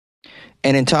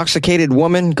An intoxicated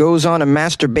woman goes on a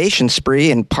masturbation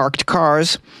spree in parked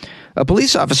cars. A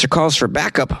police officer calls for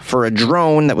backup for a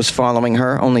drone that was following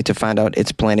her, only to find out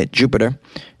it's planet Jupiter.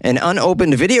 An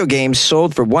unopened video game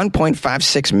sold for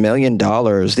 $1.56 million.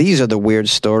 These are the weird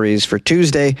stories for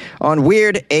Tuesday on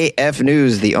Weird AF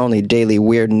News, the only daily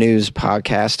weird news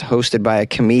podcast hosted by a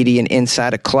comedian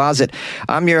inside a closet.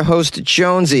 I'm your host,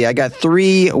 Jonesy. I got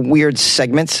 3 weird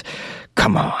segments.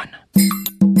 Come on.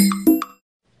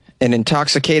 An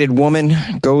intoxicated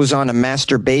woman goes on a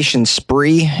masturbation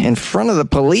spree in front of the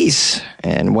police,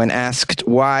 and when asked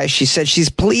why, she said she's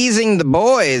pleasing the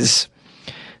boys.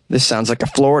 This sounds like a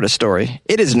Florida story.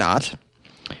 It is not.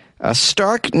 A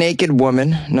stark naked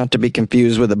woman, not to be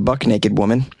confused with a buck naked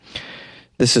woman.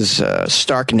 This is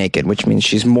stark naked, which means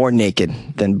she's more naked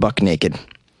than buck naked.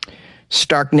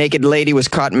 Stark naked lady was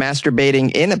caught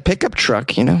masturbating in a pickup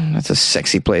truck. You know, that's a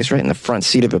sexy place, right in the front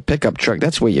seat of a pickup truck.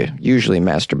 That's where you usually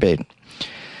masturbate.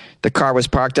 The car was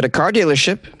parked at a car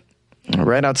dealership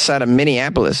right outside of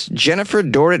Minneapolis. Jennifer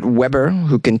Dorrit Weber,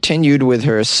 who continued with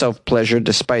her self-pleasure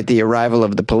despite the arrival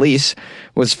of the police,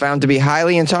 was found to be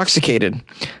highly intoxicated.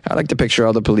 I like to picture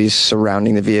all the police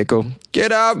surrounding the vehicle.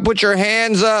 Get up, put your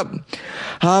hands up.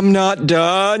 I'm not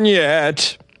done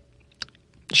yet.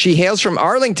 She hails from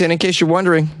Arlington, in case you're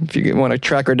wondering, if you want to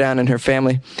track her down and her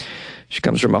family. She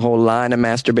comes from a whole line of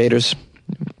masturbators.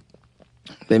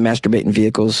 They masturbate in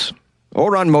vehicles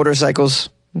or on motorcycles.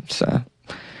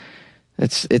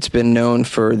 It's been known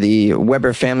for the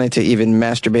Weber family to even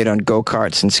masturbate on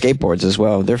go-karts and skateboards as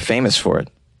well. They're famous for it.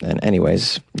 And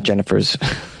anyways, Jennifer's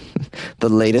the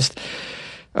latest.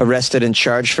 Arrested and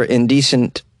charged for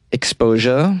indecent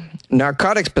exposure,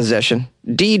 narcotics possession,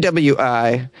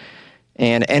 DWI,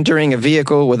 and entering a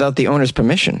vehicle without the owner's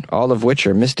permission, all of which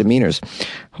are misdemeanors.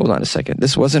 Hold on a second.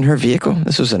 This wasn't her vehicle?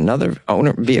 This was another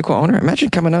vehicle owner? Imagine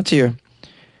coming out to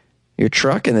your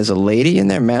truck and there's a lady in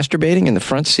there masturbating in the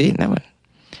front seat.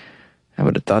 I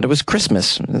would have thought it was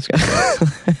Christmas.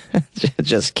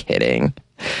 Just kidding.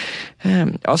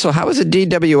 Also, how is it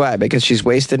DWI? Because she's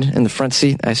wasted in the front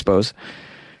seat, I suppose.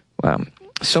 Wow.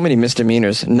 So many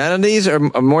misdemeanors. None of these are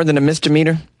more than a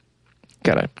misdemeanor.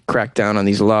 Gotta crack down on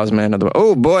these laws, man.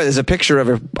 Oh boy, there's a picture of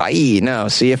her. No,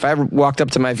 see, if I walked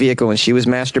up to my vehicle and she was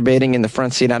masturbating in the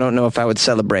front seat, I don't know if I would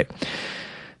celebrate.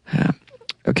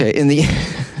 Okay, in the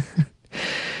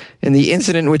in the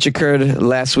incident which occurred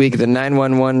last week, the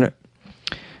 911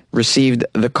 received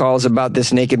the calls about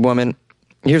this naked woman.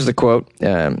 Here's the quote.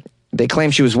 They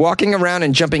claim she was walking around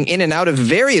and jumping in and out of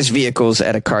various vehicles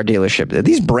at a car dealership. Are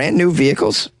these brand new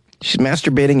vehicles? She's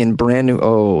masturbating in brand new.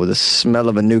 Oh, the smell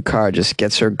of a new car just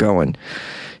gets her going.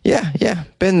 Yeah,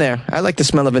 been there. I like the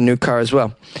smell of a new car as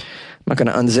well. I'm not going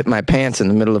to unzip my pants in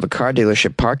the middle of a car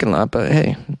dealership parking lot, but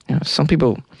hey, some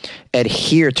people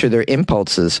adhere to their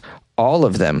impulses, all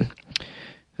of them.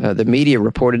 The media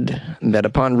reported that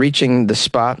upon reaching the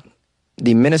spot,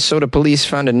 the Minnesota police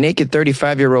found a naked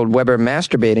 35-year-old Weber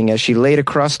masturbating as she laid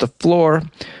across the floor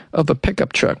of a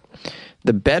pickup truck.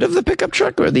 The bed of the pickup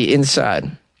truck or the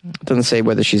inside? It doesn't say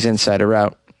whether she's inside or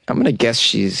out. I'm going to guess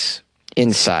she's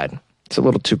inside. It's a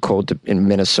little too cold in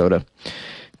Minnesota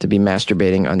to be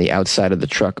masturbating on the outside of the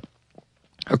truck.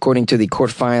 According to the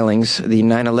court filings, the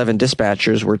 911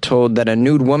 dispatchers were told that a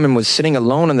nude woman was sitting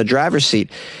alone on the driver's seat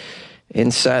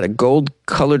inside a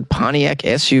gold-colored Pontiac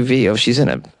SUV. Oh, she's in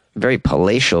a very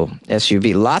palatial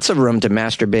SUV. Lots of room to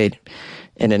masturbate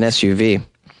in an SUV.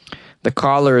 The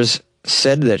callers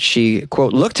said that she,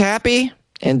 quote, looked happy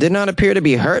and did not appear to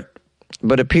be hurt,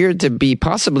 but appeared to be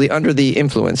possibly under the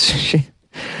influence.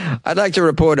 I'd like to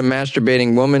report a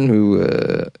masturbating woman who...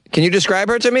 can you describe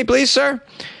her to me, please, sir?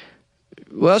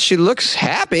 Well, she looks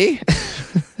happy.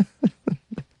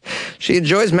 She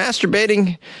enjoys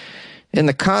masturbating in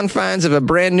the confines of a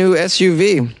brand new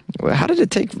SUV. Well, how did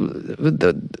it take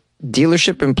the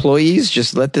dealership employees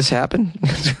just let this happen?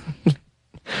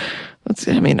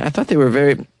 I thought they were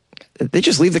very... They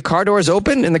just leave the car doors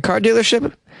open in the car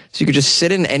dealership so you could just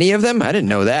sit in any of them? I didn't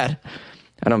know that.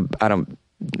 I don't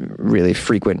really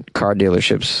frequent car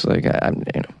dealerships. Like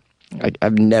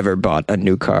I've never bought a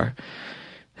new car.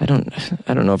 I don't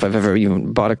know if I've ever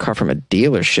even bought a car from a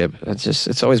dealership.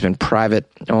 It's always been private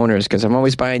owners because I'm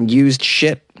always buying used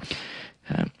shit.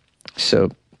 So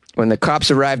when the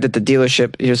cops arrived at the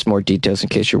dealership, here's more details in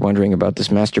case you're wondering about this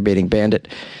masturbating bandit.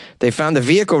 They found the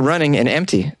vehicle running and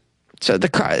empty. So the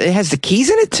car, it has the keys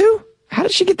in it too? How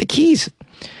did she get the keys?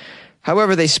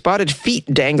 However, they spotted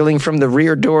feet dangling from the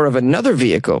rear door of another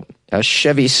vehicle, a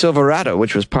Chevy Silverado,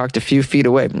 which was parked a few feet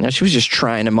away. Now, she was just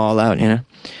trying them all out,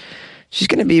 She's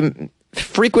going to be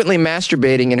frequently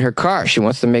masturbating in her car. She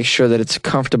wants to make sure that it's a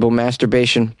comfortable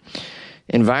masturbation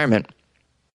environment.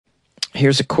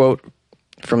 Here's a quote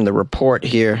from the report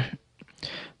here.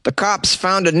 The cops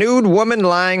found a nude woman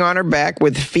lying on her back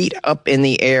with feet up in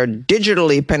the air,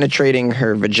 digitally penetrating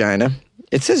her vagina.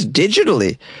 It says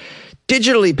digitally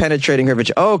penetrating her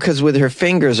vagina. Oh, because with her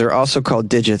fingers are also called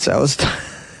digits. I was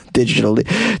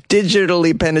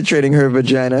digitally penetrating her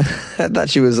vagina. I thought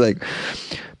she was like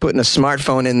putting a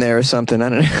smartphone in there or something. I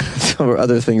don't know. Some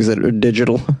other things that are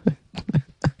digital.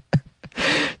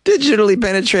 Digitally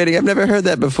penetrating. I've never heard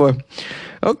that before.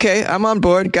 Okay, I'm on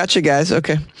board. Gotcha, guys.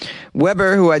 Okay.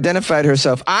 Weber, who identified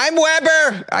herself, I'm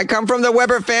Weber. I come from the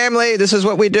Weber family. This is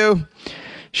what we do.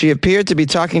 She appeared to be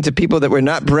talking to people that were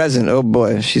not present. Oh,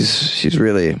 boy. She's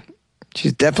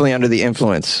definitely under the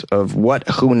influence of what,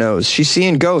 who knows. She's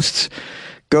seeing ghosts.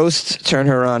 Ghosts turn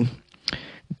her on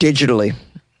digitally.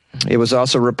 It was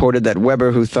also reported that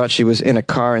Weber, who thought she was in a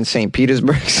car in St.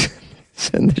 Petersburg,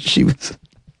 said that she was...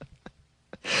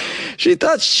 She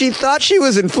thought she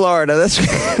was in Florida.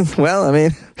 That's well, I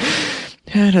mean,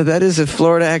 yeah, that is a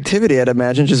Florida activity, I'd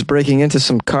imagine, just breaking into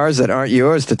some cars that aren't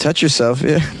yours to touch yourself.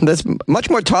 Yeah, that's much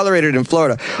more tolerated in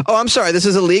Florida. Oh, I'm sorry, this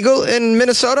is illegal in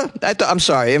Minnesota? I'm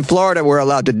sorry, in Florida we're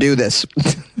allowed to do this.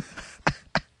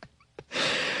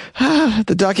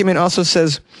 The document also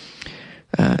says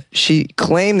she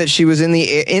claimed that she was in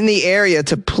the area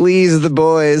to please the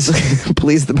boys.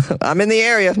 I'm in the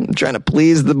area. I'm trying to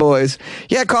please the boys.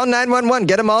 Yeah, call 911.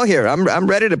 Get them all here. I'm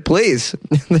ready to please.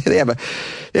 They have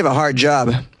a hard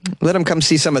job. Let them come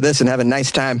see some of this and have a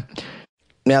nice time.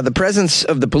 Now, the presence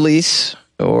of the police,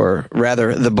 or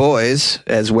rather the boys,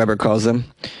 as Weber calls them,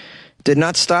 did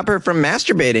not stop her from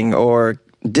masturbating or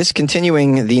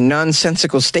discontinuing the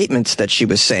nonsensical statements that she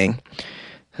was saying.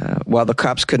 While the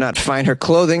cops could not find her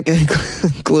clothing,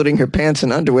 including her pants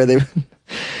and underwear,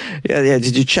 yeah.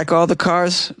 Did you check all the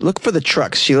cars? Look for the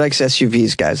trucks. She likes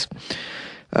SUVs, guys.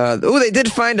 They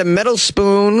did find a metal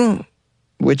spoon,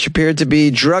 which appeared to be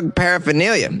drug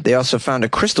paraphernalia. They also found a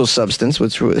crystal substance,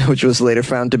 which was later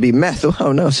found to be meth.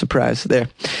 Oh no, surprise there.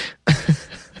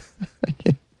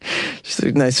 Just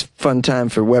a nice, fun time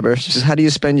for Weber. Just how do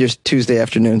you spend your Tuesday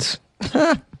afternoons?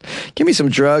 Give me some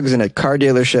drugs and a car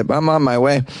dealership. I'm on my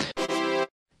way.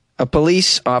 A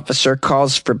police officer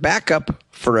calls for backup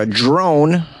for a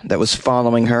drone that was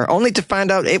following her, only to find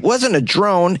out it wasn't a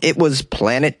drone, it was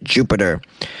Planet Jupiter.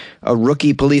 A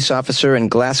rookie police officer in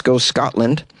Glasgow,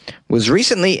 Scotland, was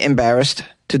recently embarrassed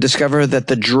to discover that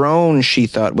the drone she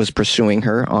thought was pursuing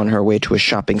her on her way to a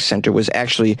shopping center was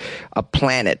actually a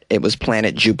planet. It was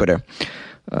Planet Jupiter.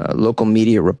 Local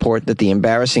media report that the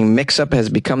embarrassing mix-up has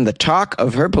become the talk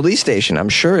of her police station. I'm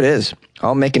sure it is.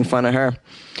 All making fun of her.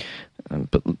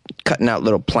 Cutting out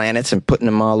little planets and putting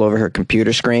them all over her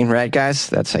computer screen. Right, guys?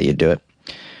 That's how you do it.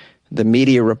 The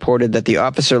media reported that the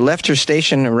officer left her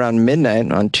station around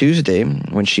midnight on Tuesday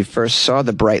when she first saw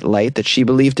the bright light that she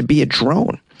believed to be a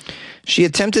drone. She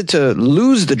attempted to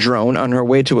lose the drone on her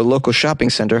way to a local shopping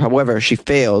center. However, she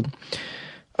failed.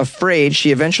 Afraid,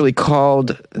 she eventually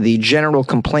called the general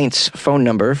complaints phone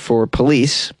number for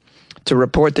police to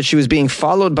report that she was being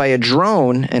followed by a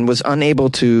drone and was unable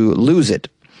to lose it.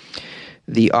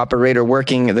 The operator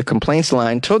working the complaints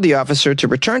line told the officer to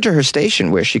return to her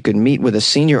station where she could meet with a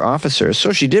senior officer,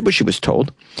 so she did what she was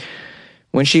told.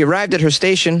 When she arrived at her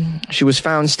station, she was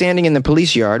found standing in the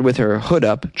police yard with her hood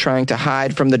up, trying to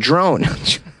hide from the drone.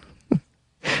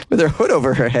 With her hood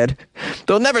over her head.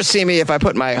 They'll never see me if I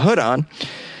put my hood on.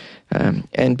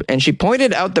 And she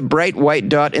pointed out the bright white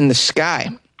dot in the sky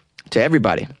to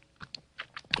everybody.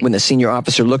 When the senior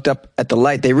officer looked up at the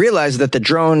light, they realized that the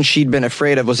drone she'd been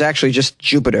afraid of was actually just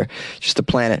Jupiter, just a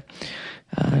planet.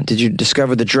 Did you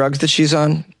discover the drugs that she's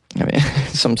on? I mean,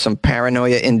 some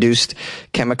paranoia-induced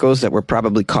chemicals that were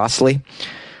probably costly.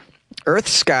 Earth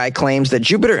Sky claims that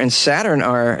Jupiter and Saturn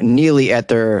are nearly at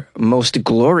their most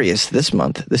glorious this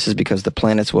month. This is because the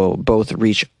planets will both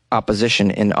reach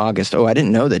opposition in August. Oh, I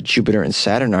didn't know that Jupiter and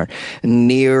Saturn are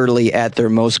nearly at their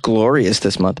most glorious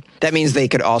this month. That means they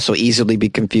could also easily be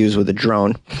confused with a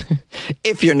drone,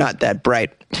 if you're not that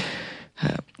bright.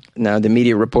 Now, the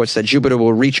media reports that Jupiter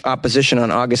will reach opposition on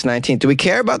August 19th. Do we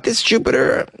care about this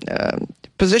Jupiter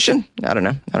position? I don't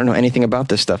know. I don't know anything about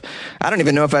this stuff. I don't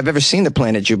even know if I've ever seen the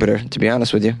planet Jupiter, to be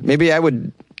honest with you. Maybe I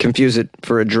would confuse it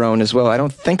for a drone as well. I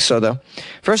don't think so, though.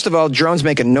 First of all, drones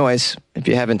make a noise. If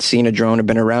you haven't seen a drone or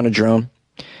been around a drone,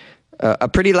 a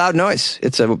pretty loud noise.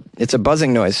 It's a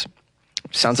buzzing noise.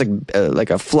 Sounds like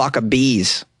a flock of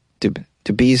bees. Do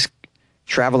bees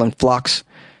travel in flocks?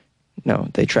 No,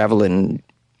 they travel in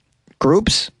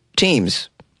groups, teams,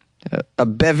 a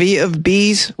bevy of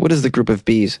bees. What is the group of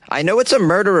bees? I know it's a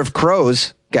murder of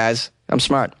crows, guys. I'm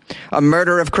smart. A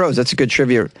murder of crows. That's a good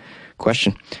trivia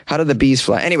question. How do the bees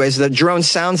fly? Anyways, the drone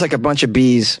sounds like a bunch of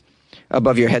bees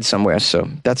above your head somewhere. So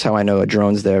that's how I know a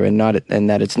drone's there and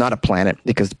that it's not a planet,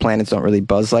 because the planets don't really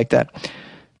buzz like that.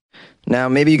 Now,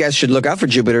 maybe you guys should look out for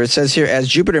Jupiter. It says here, as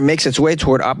Jupiter makes its way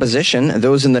toward opposition,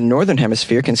 those in the northern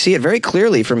hemisphere can see it very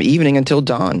clearly from evening until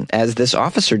dawn, as this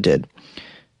officer did.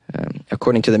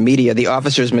 According to the media, the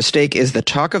officer's mistake is the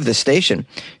talk of the station.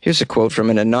 Here's a quote from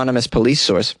an anonymous police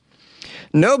source.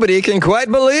 Nobody can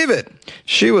quite believe it.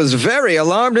 She was very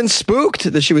alarmed and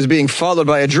spooked that she was being followed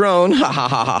by a drone. Ha ha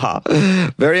ha ha ha.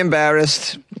 Very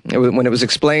embarrassed when it was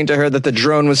explained to her that the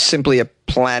drone was simply a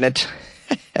planet.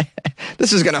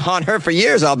 This is going to haunt her for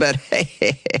years, I'll bet.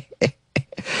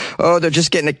 Oh, they're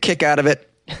just getting a kick out of it.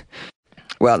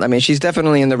 Well, I mean, she's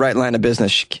definitely in the right line of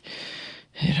business.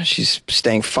 She's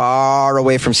staying far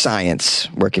away from science,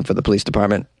 working for the police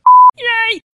department.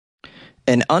 Yay!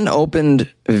 An unopened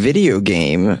video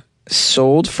game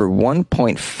sold for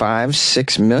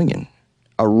 $1.56 million,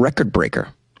 a record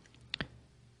breaker.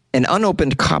 An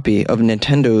unopened copy of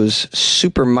Nintendo's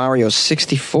Super Mario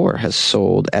 64 has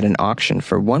sold at an auction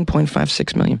for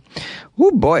 $1.56 million.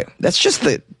 Oh boy, that's just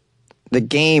the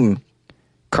game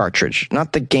cartridge,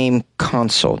 not the game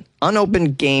console.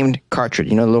 Unopened game cartridge.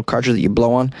 You know the little cartridge that you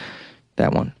blow on?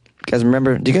 That one. Do you guys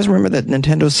remember that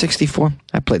Nintendo 64?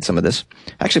 I played some of this.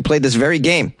 I actually played this very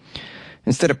game.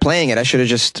 Instead of playing it, I should have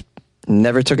just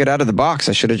never took it out of the box.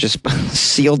 I should have just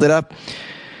sealed it up.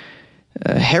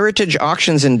 Heritage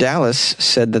Auctions in Dallas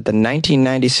said that the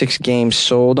 1996 game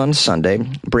sold on Sunday,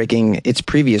 breaking its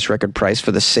previous record price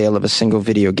for the sale of a single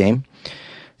video game.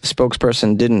 The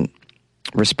spokesperson didn't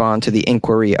respond to the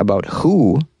inquiry about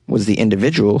who was the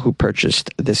individual who purchased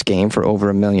this game for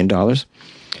over $1 million.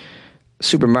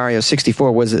 Super Mario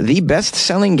 64 was the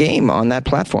best-selling game on that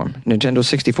platform, Nintendo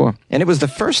 64. And it was the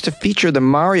first to feature the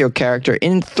Mario character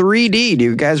in 3D. Do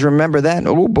you guys remember that?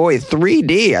 Oh boy,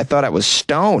 3D. I thought I was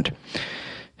stoned.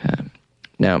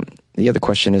 Now, the other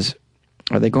question is,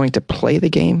 are they going to play the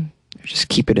game? Or just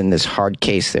keep it in this hard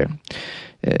case there?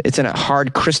 It's in a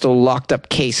hard crystal locked-up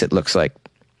case, it looks like.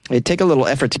 It'd take a little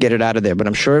effort to get it out of there, but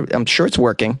I'm sure it's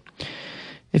working.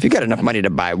 If you got enough money to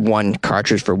buy one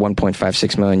cartridge for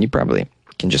 $1.56 million, you probably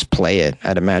can just play it,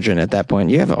 I'd imagine, at that point.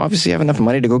 You obviously have enough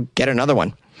money to go get another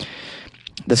one.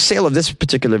 The sale of this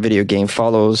particular video game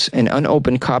follows an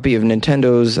unopened copy of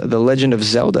Nintendo's The Legend of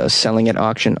Zelda selling at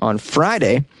auction on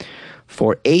Friday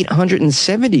for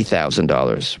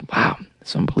 $870,000. Wow,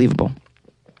 that's unbelievable.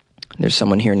 There's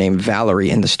someone here named Valerie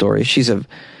in the story. She's a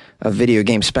video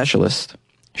game specialist.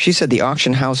 She said the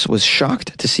auction house was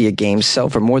shocked to see a game sell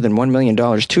for more than $1 million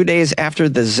 2 days after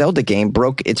the Zelda game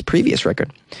broke its previous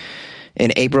record.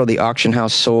 In April, the auction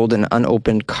house sold an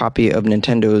unopened copy of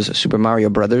Nintendo's Super Mario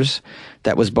Bros.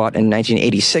 That was bought in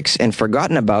 1986 and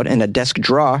forgotten about in a desk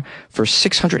drawer for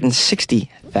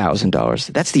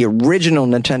 $660,000. That's the original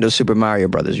Nintendo Super Mario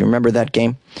Bros. You remember that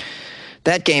game?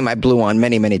 That game I blew on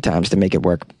many, many times to make it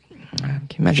work. Can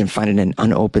you imagine finding an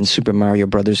unopened Super Mario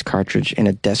Brothers cartridge in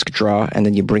a desk drawer and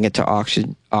then you bring it to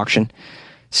auction?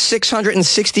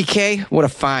 $660K? What a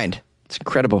find. It's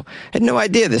incredible. I had no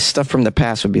idea this stuff from the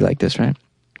past would be like this, right?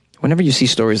 Whenever you see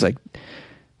stories like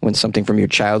when something from your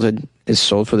childhood is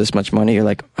sold for this much money, you're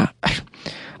like,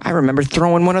 I remember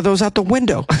throwing one of those out the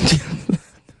window.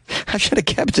 I should have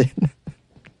kept it.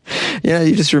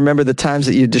 You just remember the times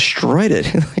that you destroyed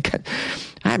it.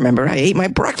 I remember I ate my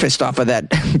breakfast off of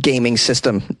that gaming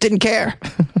system. Didn't care.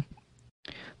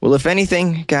 Well, if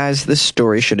anything, guys, this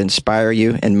story should inspire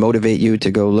you and motivate you to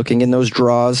go looking in those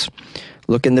drawers,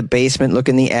 look in the basement, look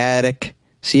in the attic,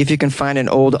 see if you can find an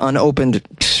old unopened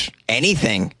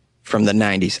anything from the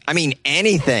 90s. I mean,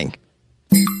 anything.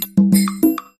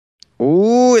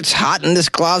 Ooh, it's hot in this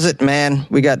closet, man.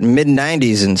 We got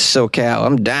mid-90s in SoCal.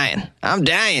 I'm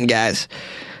dying, guys.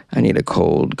 I need a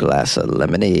cold glass of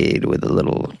lemonade with a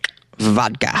little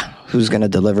vodka. Who's going to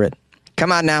deliver it?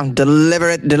 Come on now, deliver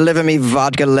it. Deliver me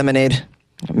vodka lemonade.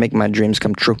 Make my dreams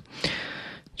come true. Did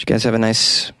you guys have a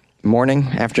nice morning,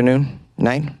 afternoon,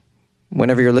 night?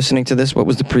 Whenever you're listening to this, what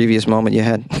was the previous moment you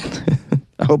had?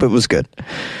 I hope it was good.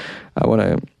 I want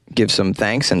to give some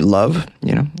thanks and love.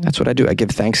 That's what I do. I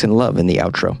give thanks and love in the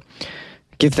outro.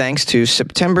 Give thanks to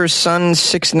September Sun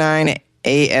 69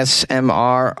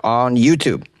 ASMR on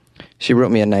YouTube. She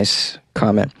wrote me a nice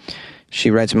comment.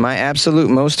 She writes, my absolute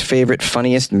most favorite,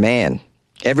 funniest man.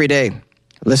 Every day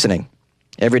listening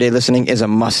is a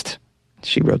must.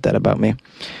 She wrote that about me.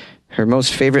 Her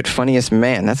most favorite, funniest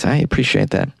man. I appreciate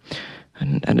that. I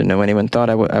didn't know anyone thought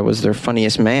I was their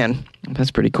funniest man.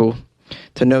 That's pretty cool.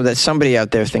 to know that somebody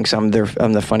out there thinks I'm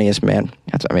the funniest man.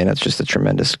 That's just a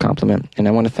tremendous compliment, and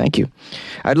I want to thank you.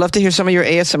 I'd love to hear some of your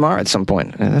ASMR at some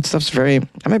point. That stuff's I'm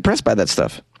impressed by that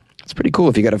stuff. It's pretty cool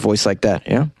if you got a voice like that,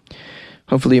 you know?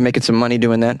 Hopefully you're making some money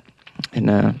doing that,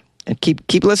 and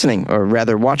keep listening, or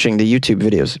rather watching the YouTube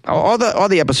videos. All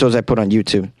the episodes I put on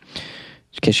YouTube,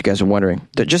 in case you guys are wondering.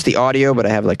 They're just the audio, but I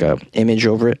have like a image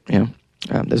over it, you know?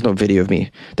 There's no video of me.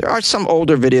 There are some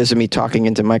older videos of me talking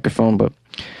into microphone, but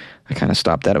I kind of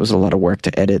stopped that. It was a lot of work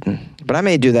to edit. But I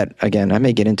may do that again. I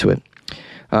may get into it.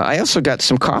 I also got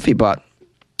some coffee bought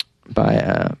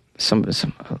by some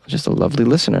just a lovely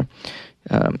listener.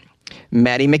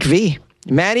 Maddie McVie.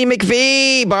 Maddie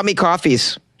McVie bought me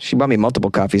coffees. She bought me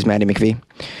multiple coffees, Maddie McVie,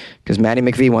 because Maddie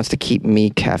McVie wants to keep me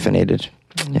caffeinated.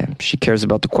 Yeah, she cares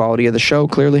about the quality of the show,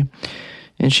 clearly.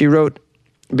 And she wrote,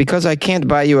 because I can't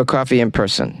buy you a coffee in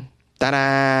person.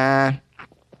 Ta-da!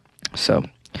 So,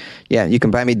 yeah, you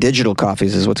can buy me digital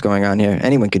coffees is what's going on here.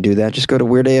 Anyone can do that. Just go to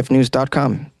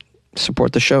weirdafnews.com.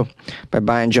 Support the show by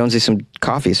buying Jonesy some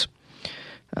coffees.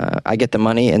 I get the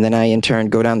money, and then I, in turn,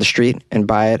 go down the street and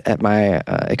buy it at my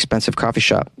expensive coffee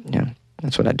shop. Yeah,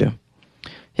 that's what I do.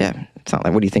 Yeah, it's not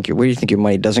like, where do you think your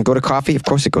money doesn't go to coffee? Of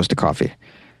course it goes to coffee.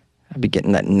 I'd be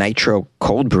getting that nitro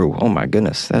cold brew. Oh, my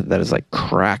goodness. That is like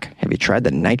crack. Have you tried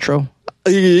the nitro?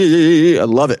 I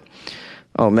love it.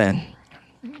 Oh, man.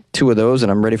 2 of those,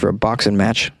 and I'm ready for a boxing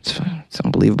match. It's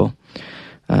unbelievable.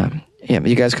 Yeah, but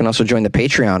you guys can also join the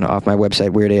Patreon off my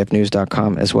website,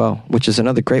 weirdafnews.com as well, which is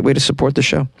another great way to support the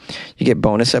show. You get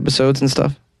bonus episodes and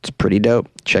stuff. It's pretty dope.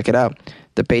 Check it out.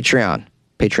 The Patreon.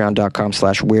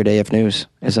 Patreon.com/weirdafnews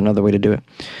is another way to do it.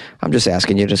 I'm just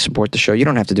asking you to support the show. You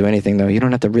don't have to do anything, though. You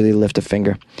don't have to really lift a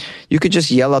finger. You could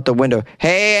just yell out the window,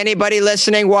 hey, anybody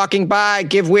listening, walking by,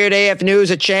 give Weird AF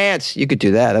News a chance. You could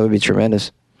do that. That would be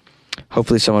tremendous.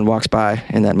 Hopefully someone walks by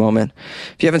in that moment.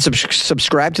 If you haven't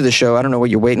subscribed to the show, I don't know what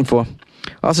you're waiting for.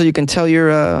 Also, you can tell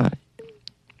your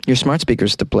smart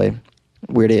speakers to play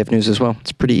Weird AF News as well.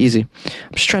 It's pretty easy.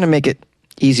 I'm just trying to make it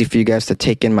easy for you guys to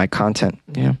take in my content,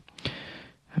 you know?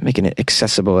 Making it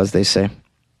accessible, as they say.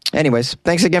 Anyways,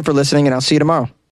 thanks again for listening, and I'll see you tomorrow.